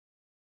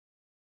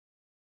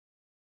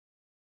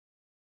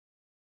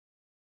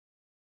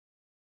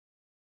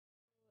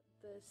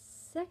The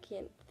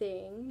second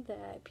thing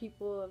that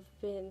people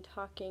have been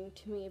talking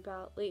to me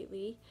about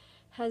lately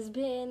has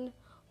been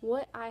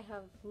what I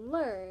have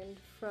learned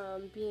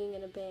from being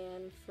in a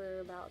band for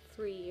about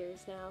 3 years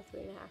now,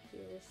 3.5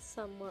 years,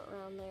 somewhat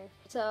around there.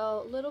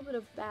 So, a little bit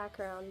of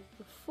background.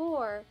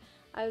 Before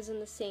I was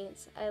in the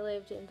Saints, I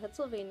lived in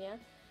Pennsylvania,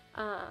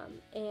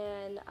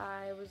 and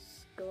I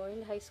was going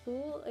to high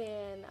school,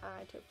 and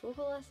I took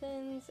vocal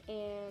lessons,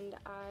 and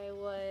I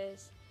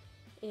was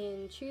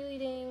in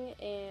cheerleading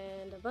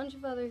and a bunch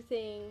of other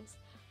things.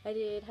 I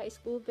did high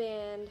school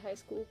band, high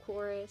school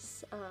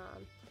chorus,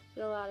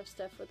 did a lot of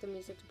stuff with the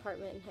music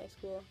department in high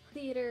school,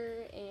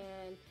 theater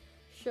and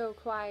show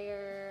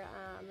choir.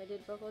 I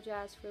did vocal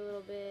jazz for a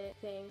little bit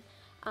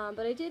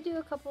but I did do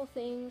a couple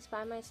things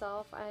by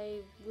myself. I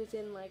was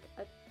in like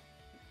a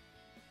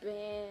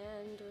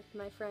band with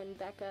my friend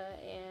Becca,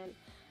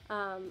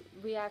 and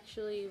we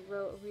actually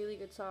wrote a really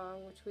good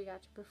song which we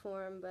got to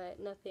perform, but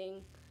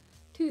nothing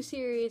too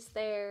serious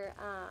there.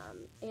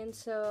 And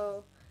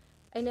so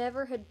I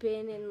never had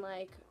been in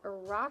like a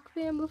rock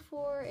band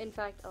before. In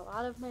fact, a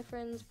lot of my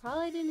friends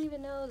probably didn't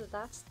even know that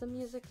that's the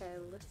music I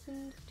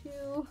listened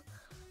to.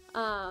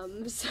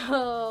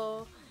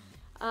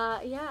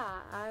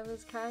 Yeah, I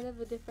was kind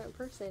of a different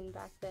person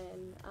back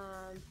then.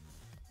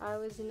 I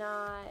was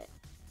not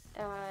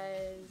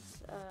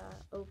as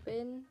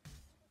open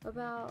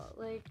about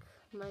like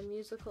my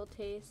musical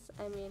tastes.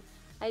 I mean,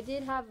 I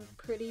did have a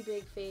pretty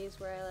big phase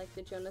where I liked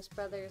the Jonas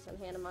Brothers and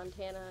Hannah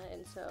Montana,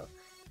 and so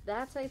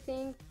that's, I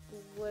think,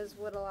 was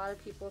what a lot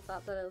of people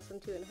thought that I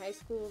listened to in high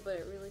school, but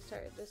it really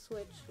started to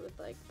switch with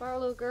like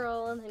Barlow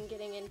Girl and then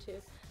getting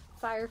into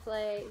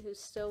Firefly, who's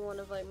still one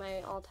of like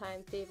my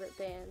all-time favorite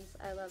bands.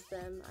 I love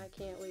them. I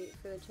can't wait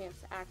for the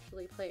chance to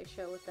actually play a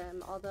show with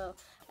them, although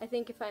I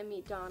think if I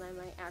meet Dawn I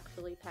might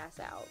actually pass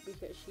out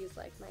because she's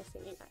like my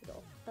singing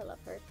idol. I love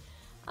her.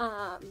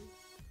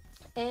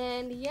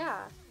 And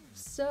yeah,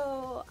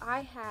 so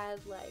I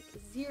had like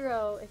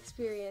zero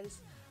experience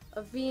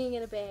of being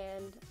in a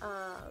band,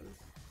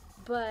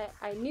 but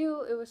I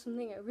knew it was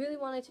something I really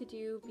wanted to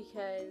do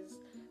because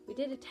we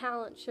did a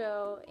talent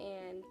show,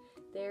 and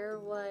there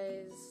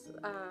was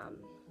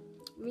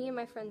me and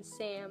my friend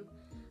Sam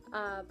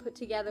put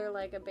together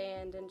like a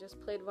band and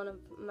just played one of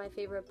my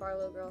favorite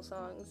Barlow Girl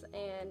songs,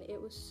 and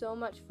it was so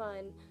much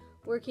fun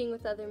working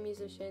with other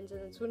musicians.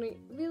 And it's when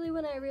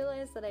I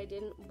realized that I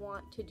didn't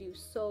want to do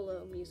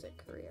solo music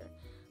career.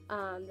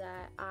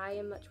 That I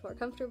am much more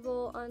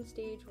comfortable on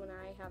stage when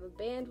I have a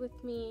band with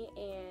me,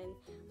 and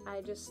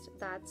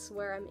that's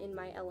where I'm in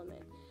my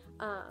element.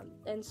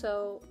 And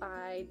so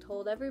I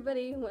told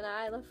everybody when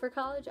I left for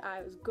college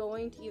I was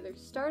going to either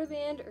start a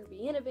band or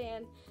be in a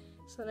band.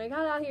 So when I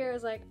got out here, I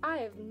was like, I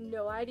have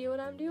no idea what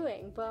I'm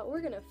doing, but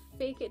we're gonna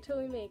fake it till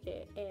we make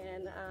it.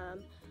 And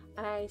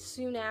I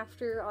soon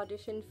after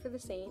auditioned for the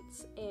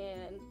Saints,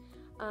 and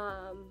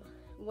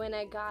when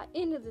I got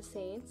into the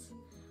Saints,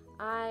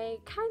 I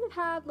kind of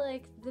had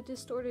like the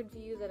distorted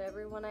view that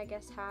everyone I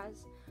guess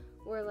has,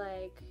 where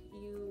like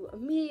you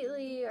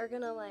immediately are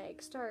gonna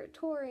like start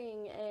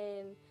touring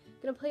and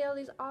gonna play all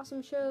these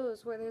awesome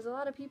shows where there's a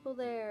lot of people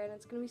there and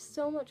it's gonna be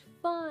so much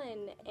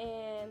fun,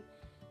 and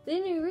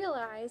then you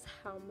realize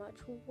how much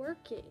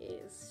work it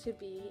is to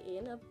be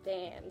in a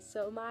band.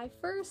 So my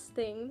first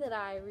thing that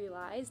I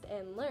realized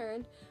and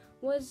learned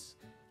was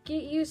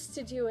get used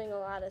to doing a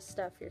lot of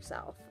stuff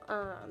yourself.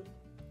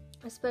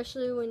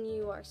 Especially when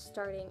you are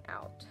starting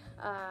out.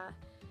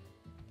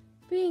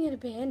 Being in a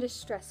band is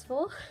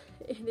stressful.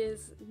 It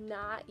is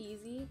not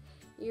easy.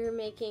 You're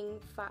making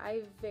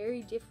 5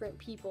 very different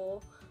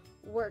people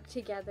work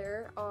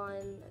together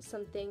on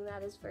something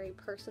that is very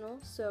personal,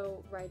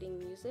 so writing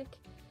music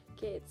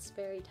gets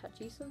very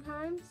touchy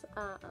sometimes,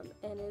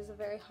 and is a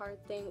very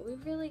hard thing. We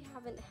really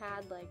haven't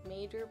had like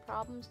major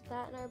problems with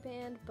that in our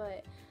band,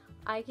 but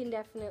I can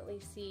definitely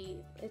see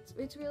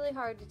it's really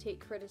hard to take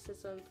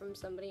criticism from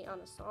somebody on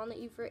a song that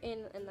you've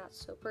written, and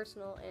that's so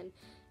personal. And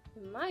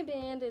in my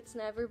band, it's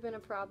never been a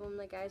problem.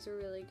 The guys are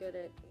really good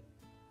at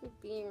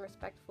being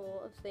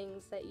respectful of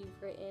things that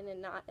you've written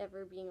and not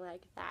ever being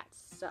like, that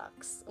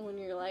sucks, when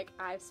you're like,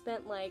 I've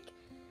spent like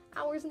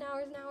hours and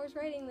hours and hours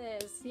writing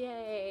this,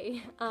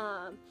 yay.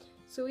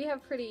 So we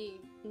have pretty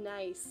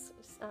nice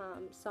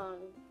song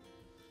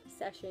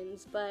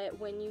sessions, but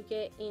when you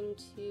get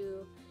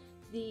into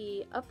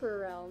the upper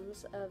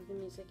realms of the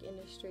music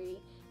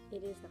industry,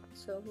 it is not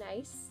so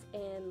nice,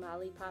 and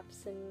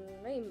lollipops and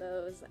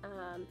rainbows,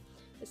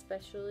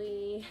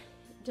 especially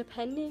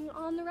depending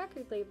on the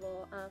record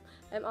label.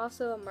 I'm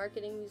also a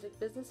marketing music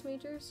business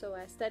major, so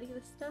I study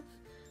this stuff.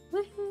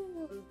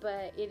 Woohoo!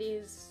 But it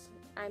is,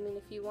 I mean,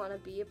 if you want to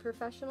be a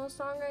professional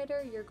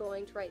songwriter, you're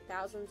going to write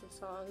thousands of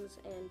songs,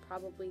 and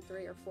probably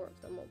 3 or 4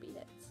 of them will be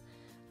hits.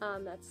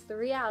 That's the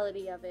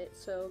reality of it,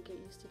 so get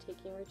used to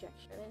taking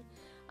rejection.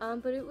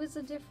 But it was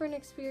a different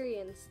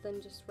experience than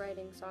just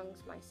writing songs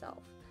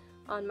myself,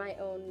 on my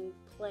own,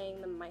 playing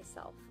them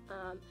myself.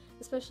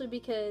 Especially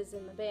because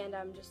in the band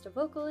I'm just a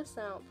vocalist,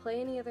 I don't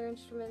play any other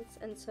instruments,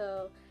 and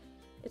so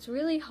it's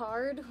really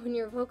hard when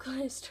you're a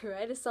vocalist to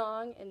write a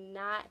song and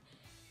not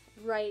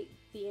write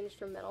the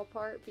instrumental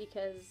part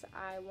because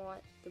I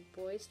want the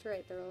boys to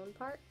write their own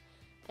part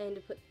and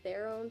to put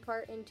their own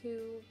part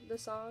into the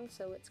song,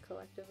 so it's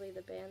collectively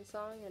the band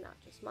song and not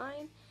just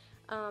mine.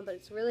 But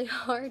it's really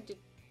hard to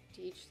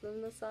teach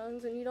them the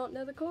songs and you don't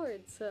know the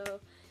chords, so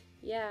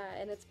yeah,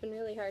 and it's been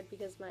really hard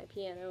because my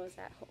piano is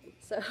at home,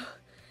 so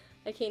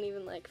I can't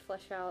even like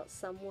flesh out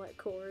somewhat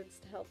chords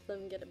to help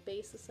them get a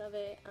basis of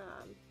it.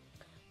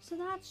 So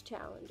that's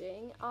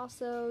challenging.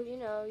 Also, you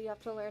know, you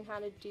have to learn how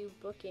to do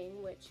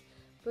booking, which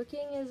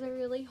booking is a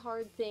really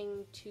hard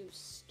thing to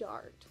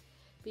start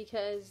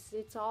because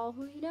it's all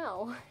who you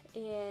know,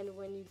 and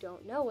when you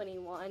don't know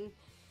anyone,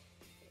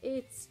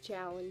 it's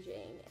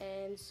challenging.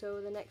 And so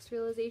the next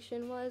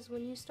realization was,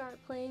 when you start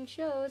playing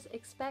shows,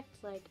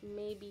 expect like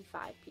maybe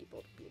 5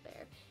 people to be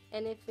there.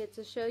 And if it's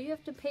a show you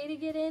have to pay to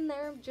get in,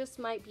 there just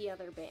might be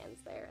other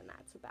bands there, and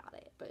that's about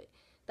it. But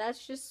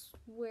that's just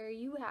where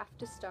you have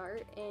to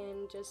start,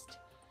 and just,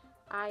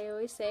 I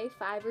always say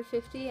 5 or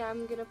 50,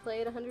 I'm gonna play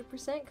it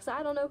 100% because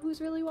I don't know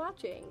who's really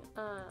watching.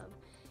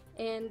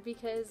 And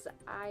because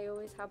I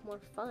always have more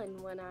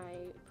fun when I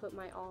put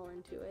my all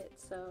into it,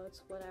 so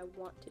it's what I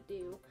want to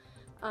do.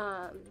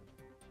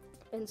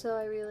 And so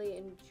I really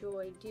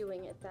enjoy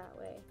doing it that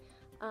way.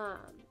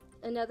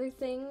 Another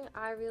thing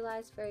I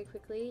realized very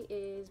quickly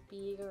is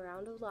being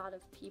around a lot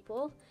of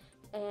people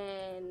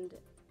and,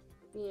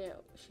 you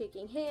know,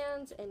 shaking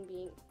hands and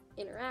being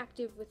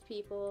interactive with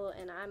people,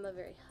 and I'm a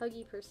very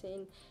huggy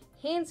person.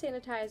 Hand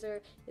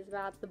sanitizer is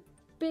about the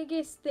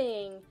biggest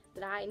thing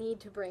that I need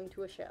to bring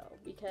to a show,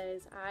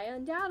 because I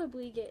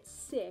undoubtedly get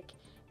sick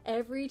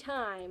every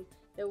time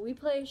that we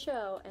play a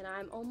show, and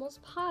I'm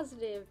almost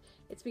positive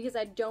it's because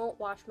I don't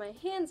wash my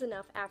hands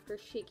enough after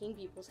shaking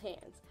people's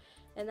hands.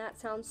 And that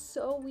sounds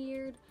so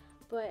weird,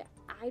 but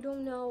I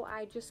don't know,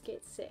 I just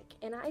get sick.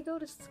 And I go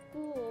to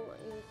school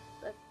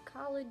in a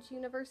college,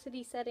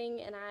 university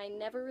setting, and I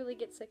never really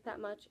get sick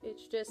that much.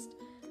 It's just,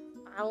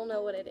 I don't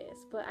know what it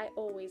is, but I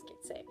always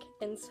get sick.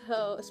 And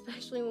so,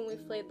 especially when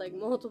we've played like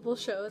multiple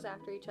shows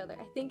after each other,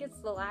 I think it's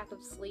the lack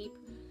of sleep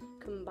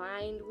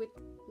combined with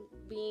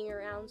being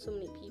around so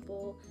many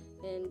people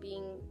and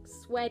being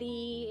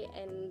sweaty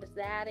and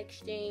that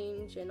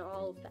exchange and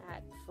all of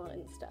that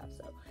fun stuff.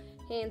 So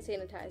hand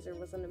sanitizer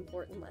was an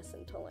important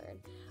lesson to learn.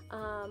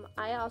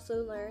 I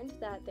also learned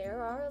that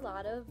there are a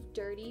lot of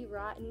dirty,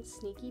 rotten,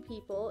 sneaky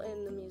people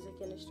in the music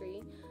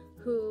industry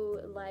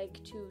who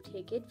like to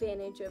take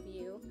advantage of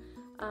you.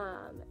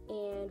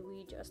 And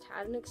we just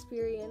had an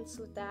experience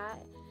with that,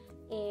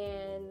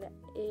 and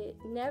it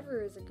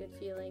never is a good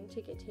feeling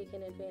to get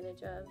taken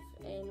advantage of.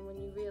 And when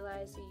you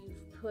realize that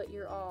you've put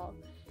your all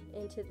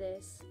into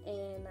this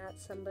and that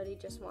somebody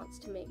just wants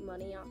to make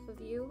money off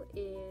of you,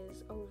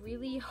 is a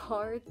really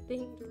hard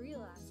thing to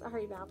realize.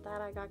 Sorry about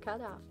that, I got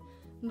cut off.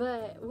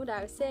 But what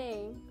I was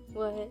saying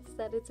was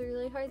that it's a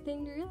really hard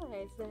thing to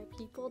realize that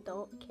people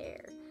don't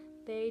care.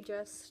 They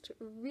just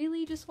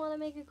really just want to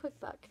make a quick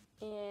buck,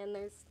 and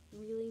there's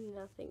really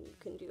nothing you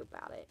can do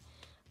about it.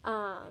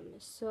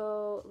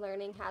 So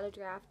learning how to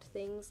draft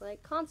things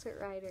like concert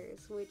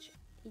riders, which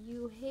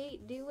you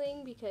hate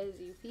doing because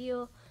you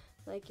feel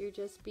like you're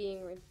just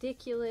being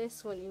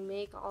ridiculous when you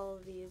make all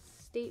of these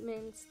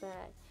statements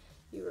that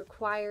you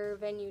require a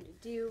venue to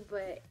do,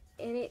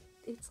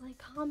 it's like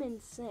common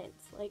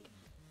sense. Like,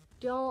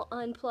 don't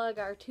unplug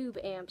our tube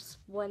amps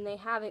when they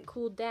haven't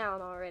cooled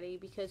down already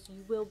because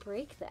you will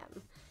break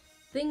them.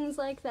 Things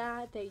like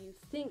that you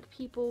think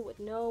people would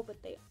know,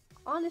 but they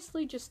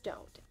honestly just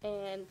don't.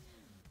 And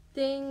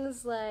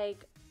things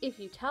like, if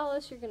you tell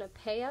us you're gonna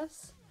pay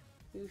us,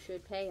 you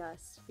should pay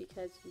us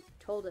because you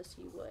told us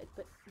you would.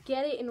 But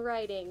get it in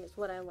writing is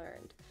what I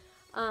learned.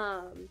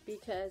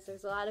 Because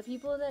there's a lot of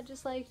people that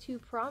just like to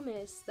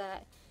promise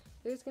that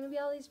there's gonna be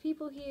all these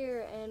people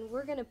here and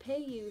we're gonna pay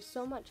you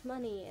so much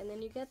money, and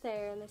then you get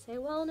there and they say,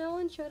 well, no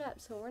one showed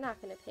up, so we're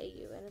not gonna pay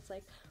you. And it's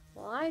like,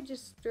 well, I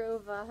just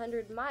drove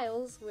 100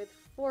 miles with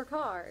 4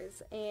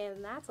 cars,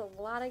 and that's a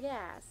lot of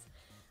gas.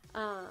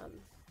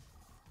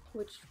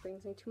 Which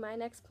brings me to my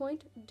next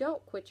point: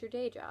 don't quit your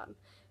day job.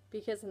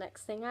 Because the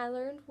next thing I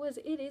learned was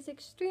it is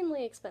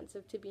extremely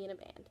expensive to be in a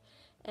band,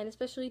 and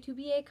especially to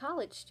be a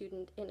college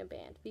student in a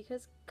band,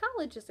 because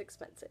college is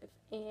expensive,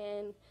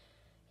 and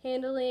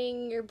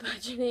handling your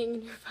budgeting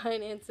and your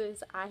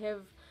finances, I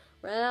have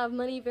run out of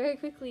money very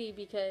quickly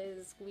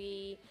because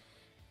we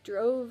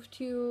drove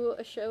to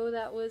a show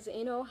that was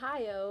in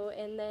Ohio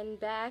and then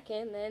back,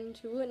 and then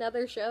to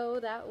another show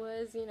that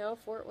was,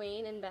 Fort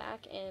Wayne and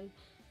back, and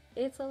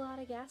it's a lot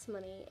of gas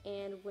money.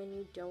 And when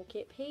you don't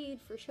get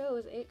paid for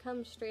shows, it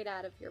comes straight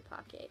out of your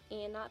pocket.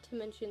 And not to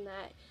mention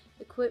that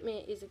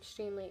equipment is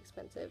extremely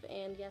expensive.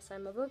 And yes,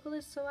 I'm a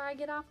vocalist, so I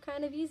get off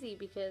kind of easy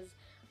because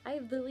I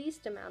have the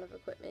least amount of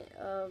equipment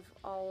of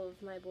all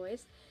of my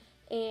boys.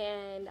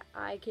 And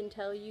I can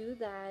tell you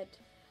that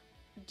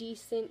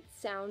decent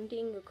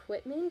sounding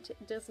equipment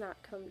does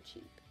not come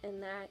cheap.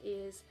 And that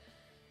is,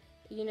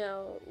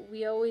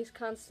 we always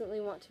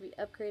constantly want to be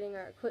upgrading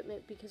our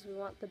equipment because we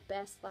want the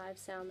best live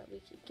sound that we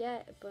could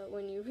get. But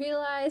when you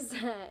realize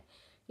that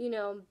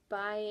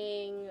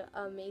buying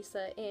a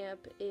Mesa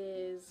amp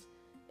is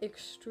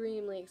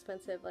extremely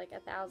expensive, like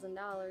 $1,000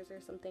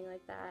 or something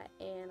like that.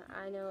 And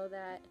I know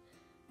that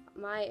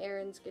my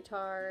Aaron's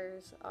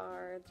guitars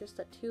are just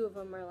the two of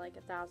them are like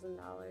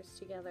 $1,000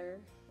 together,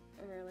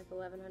 or like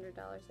 $1,100,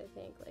 I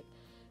think. Like,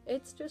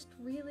 it's just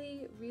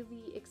really,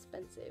 really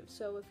expensive.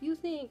 So if you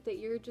think that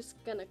you're just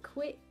gonna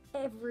quit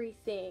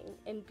everything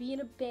and be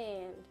in a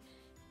band,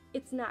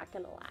 it's not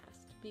gonna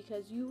last,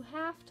 because you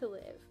have to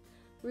live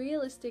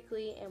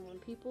realistically, and when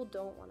people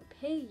don't want to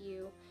pay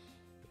you,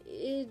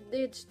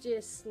 it's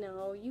just,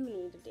 no, you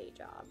need a day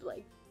job.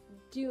 Like,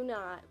 do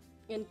not,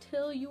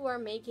 until you are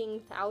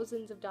making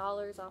thousands of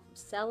dollars off of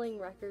selling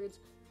records,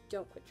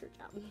 don't quit your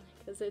job,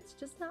 because it's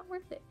just not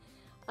worth it.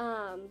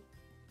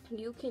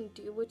 You can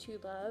do what you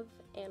love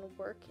and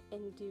work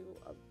and do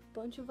a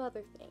bunch of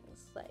other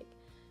things. Like,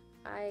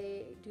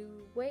 I do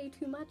way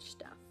too much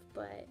stuff,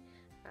 but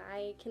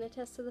I can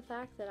attest to the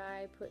fact that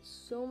I put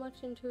so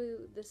much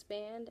into this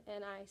band,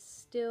 and I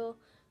still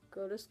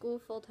go to school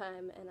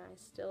full-time, and I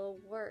still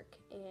work,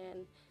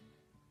 and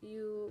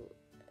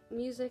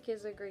music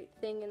is a great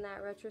thing in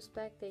that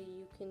retrospect, that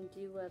you can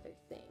do other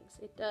things.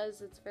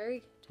 It's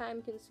very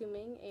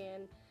time-consuming,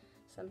 and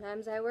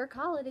sometimes I work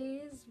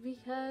holidays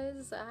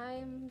because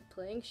I'm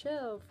playing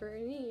show for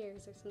New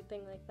Year's or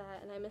something like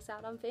that, and I miss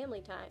out on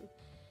family time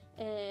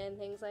and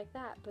things like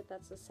that, but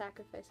that's the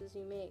sacrifices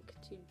you make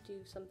to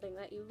do something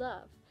that you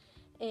love.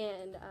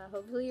 And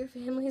hopefully your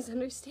family is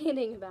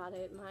understanding about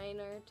it. Mine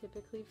are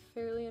typically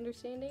fairly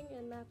understanding,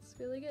 and that's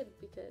really good,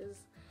 because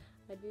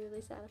I'd be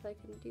really sad if I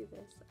couldn't do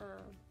this.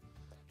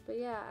 But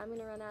yeah, I'm going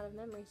to run out of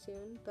memory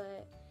soon,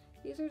 but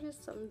these are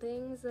just some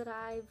things that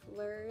I've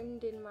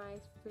learned in my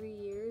 3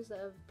 years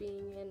of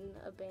being in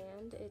a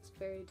band. It's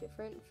very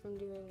different from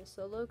doing a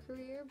solo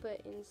career,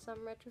 but in some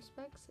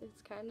retrospects,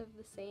 it's kind of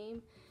the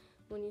same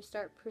when you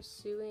start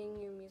pursuing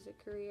your music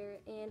career.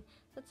 And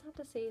that's not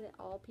to say that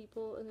all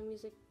people in the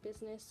music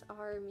business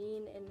are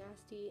mean and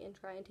nasty and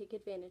try and take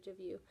advantage of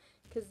you,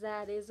 because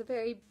that is a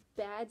very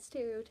bad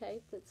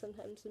stereotype that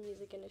sometimes the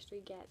music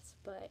industry gets.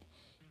 But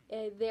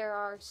there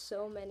are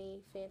so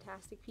many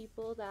fantastic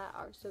people that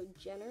are so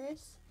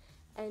generous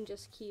and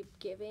just keep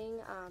giving.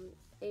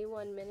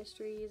 A1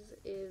 Ministries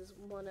is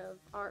one of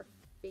our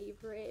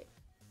favorite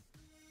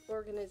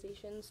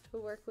organizations to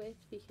work with,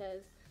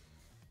 because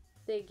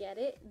they get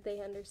it. They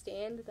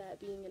understand that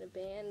being in a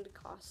band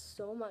costs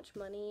so much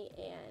money,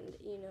 and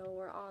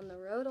we're on the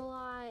road a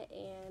lot,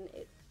 and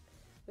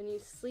when you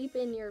sleep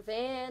in your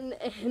van,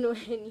 and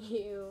when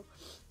you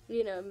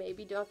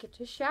maybe don't get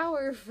to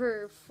shower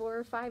for 4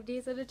 or 5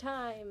 days at a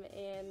time,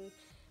 and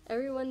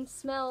everyone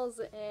smells,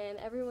 and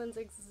everyone's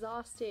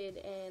exhausted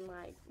and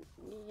like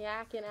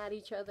yakking at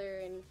each other,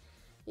 and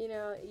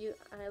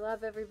I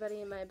love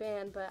everybody in my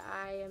band, but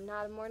I am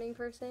not a morning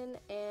person,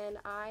 and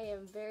I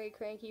am very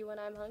cranky when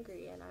I'm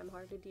hungry, and I'm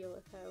hard to deal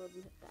with. I will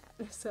admit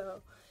that.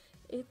 So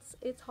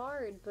it's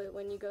hard, but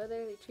when you go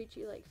there, they treat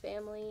you like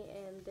family,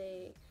 and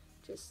they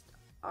just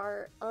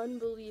are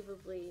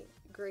unbelievably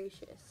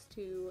gracious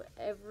to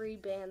every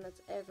band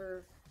that's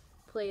ever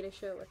played a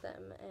show with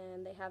them,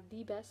 and they have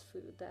the best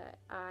food that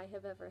I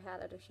have ever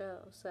had at a show.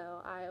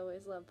 So I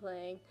always love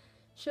playing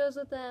shows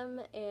with them,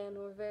 and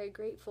we're very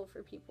grateful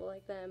for people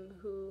like them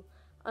who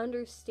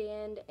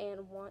understand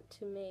and want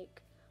to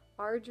make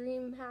our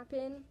dream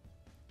happen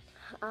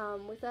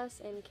with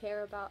us, and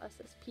care about us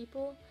as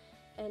people,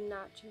 and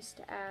not just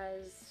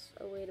as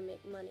a way to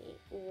make money,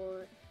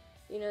 or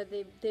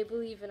they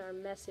believe in our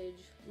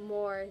message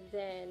more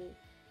than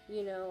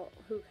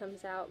who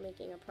comes out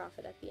making a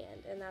profit at the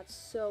end. And that's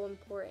so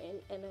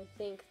important, and I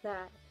think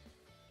that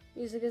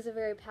music is a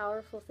very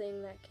powerful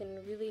thing that can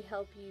really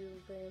help you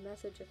bring a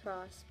message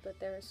across, but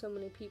there are so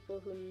many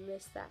people who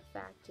miss that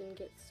fact and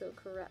get so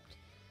corrupt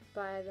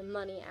by the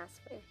money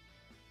aspect.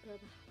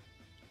 Bye-bye.